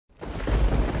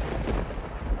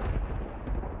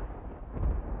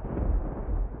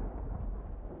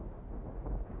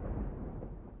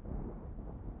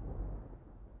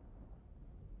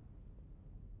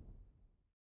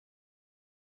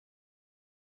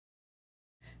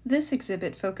This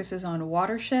exhibit focuses on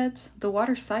watersheds, the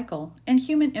water cycle, and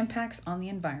human impacts on the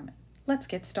environment. Let's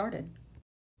get started.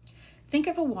 Think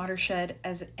of a watershed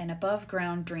as an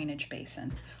above-ground drainage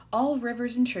basin. All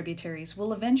rivers and tributaries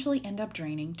will eventually end up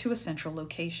draining to a central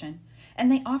location, and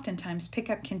they oftentimes pick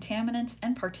up contaminants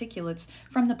and particulates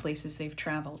from the places they've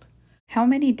traveled. How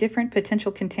many different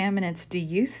potential contaminants do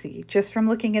you see just from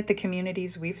looking at the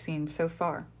communities we've seen so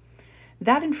far?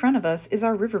 That in front of us is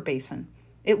our river basin.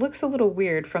 It looks a little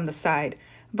weird from the side,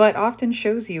 but often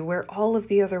shows you where all of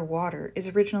the other water is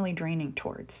originally draining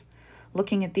towards.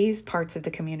 Looking at these parts of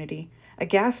the community, a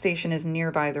gas station is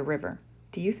nearby the river.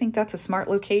 Do you think that's a smart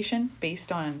location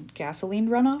based on gasoline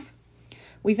runoff?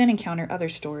 We then encounter other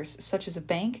stores, such as a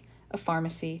bank, a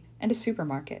pharmacy, and a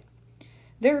supermarket.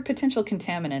 There are potential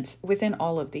contaminants within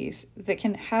all of these that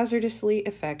can hazardously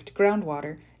affect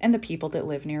groundwater and the people that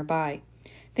live nearby.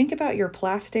 Think about your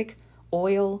plastic,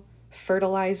 oil,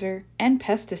 fertilizer, and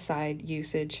pesticide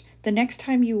usage the next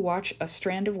time you watch a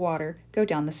strand of water go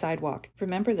down the sidewalk.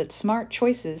 Remember that smart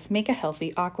choices make a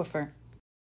healthy aquifer.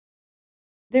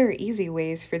 There are easy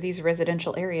ways for these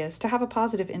residential areas to have a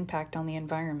positive impact on the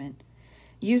environment.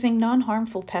 Using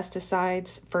non-harmful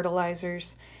pesticides,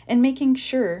 fertilizers, and making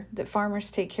sure that farmers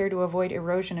take care to avoid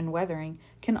erosion and weathering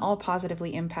can all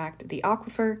positively impact the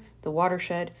aquifer, the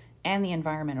watershed, and the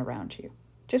environment around you.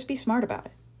 Just be smart about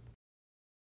it.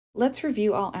 Let's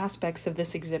review all aspects of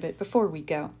this exhibit before we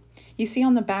go. You see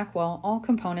on the back wall all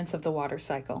components of the water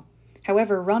cycle.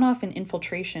 However, runoff and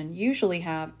infiltration usually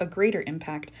have a greater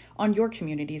impact on your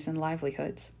communities and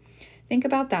livelihoods. Think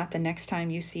about that the next time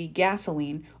you see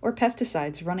gasoline or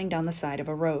pesticides running down the side of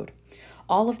a road.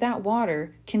 All of that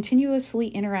water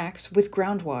continuously interacts with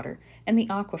groundwater and the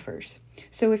aquifers.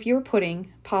 So if you're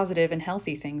putting positive and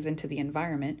healthy things into the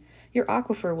environment, your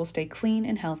aquifer will stay clean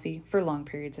and healthy for long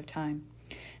periods of time.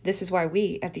 This is why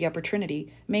we at the Upper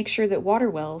Trinity make sure that water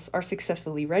wells are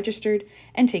successfully registered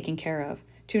and taken care of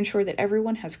to ensure that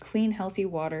everyone has clean, healthy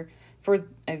water for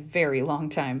a very long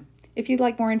time. If you'd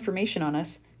like more information on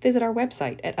us, visit our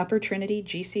website at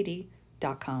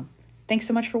uppertrinitygcd.com. Thanks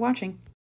so much for watching.